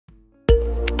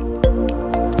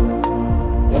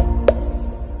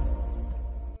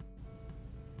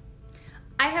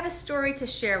story to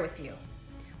share with you.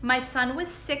 My son was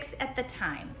 6 at the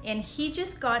time, and he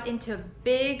just got into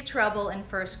big trouble in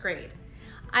first grade.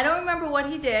 I don't remember what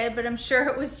he did, but I'm sure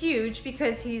it was huge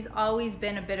because he's always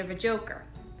been a bit of a joker.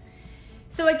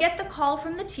 So I get the call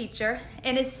from the teacher,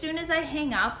 and as soon as I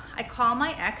hang up, I call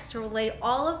my ex to relay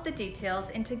all of the details,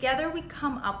 and together we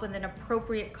come up with an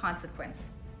appropriate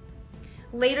consequence.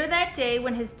 Later that day,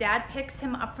 when his dad picks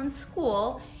him up from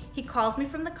school, he calls me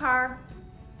from the car,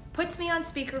 puts me on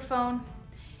speakerphone,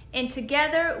 and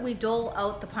together we dole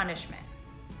out the punishment.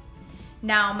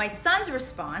 Now, my son's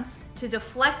response to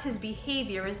deflect his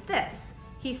behavior is this.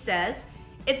 He says,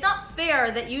 "It's not fair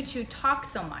that you two talk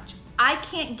so much. I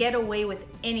can't get away with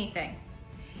anything."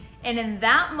 And in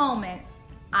that moment,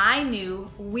 I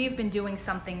knew we've been doing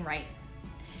something right.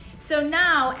 So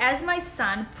now, as my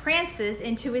son prances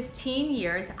into his teen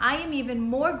years, I am even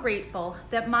more grateful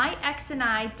that my ex and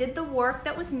I did the work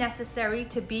that was necessary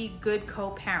to be good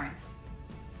co-parents.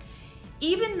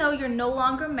 Even though you're no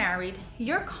longer married,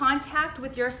 your contact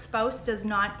with your spouse does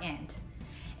not end.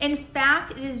 In fact,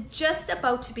 it is just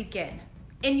about to begin.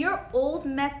 And your old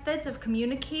methods of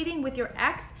communicating with your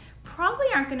ex probably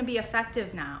aren't going to be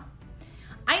effective now.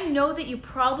 I know that you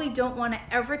probably don't want to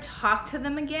ever talk to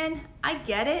them again. I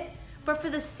get it. But for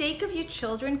the sake of your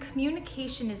children,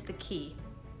 communication is the key.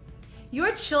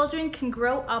 Your children can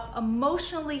grow up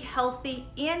emotionally healthy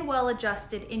and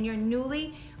well-adjusted in your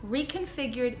newly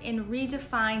reconfigured and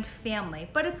redefined family,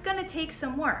 but it's going to take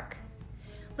some work.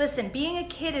 Listen, being a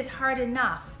kid is hard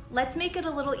enough. Let's make it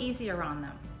a little easier on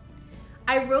them.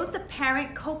 I wrote the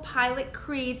Parent Co-Pilot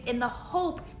Creed in the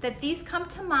hope that these come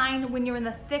to mind when you're in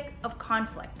the thick of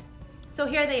conflict. So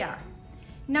here they are.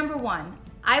 Number 1,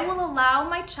 I will allow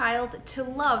my child to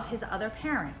love his other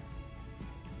parent.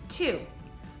 2,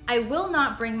 I will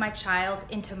not bring my child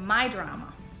into my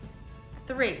drama.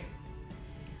 3,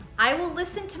 I will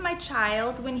listen to my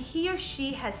child when he or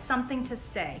she has something to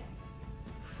say.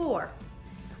 4,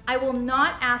 I will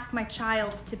not ask my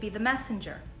child to be the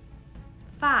messenger.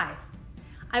 5,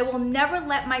 I will never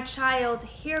let my child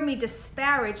hear me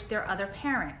disparage their other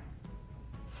parent.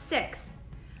 6,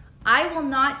 I will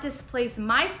not displace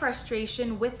my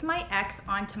frustration with my ex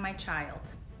onto my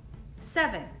child.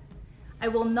 7, I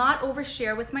will not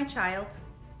overshare with my child.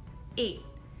 8,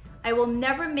 I will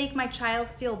never make my child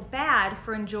feel bad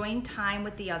for enjoying time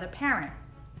with the other parent.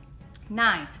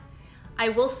 9, I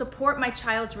will support my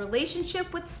child's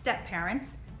relationship with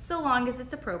step-parents so long as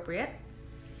it's appropriate.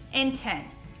 And 10,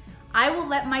 I will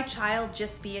let my child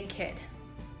just be a kid.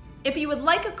 If you would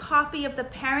like a copy of the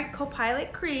Parent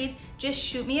Co-Pilot Creed, just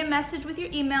shoot me a message with your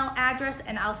email address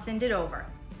and I'll send it over.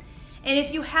 And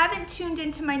if you haven't tuned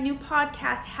into my new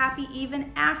podcast, Happy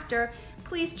Even After,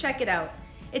 please check it out.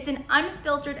 It's an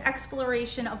unfiltered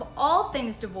exploration of all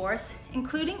things divorce,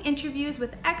 including interviews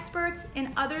with experts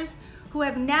and others who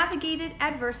have navigated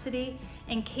adversity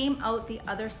and came out the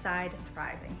other side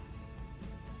thriving.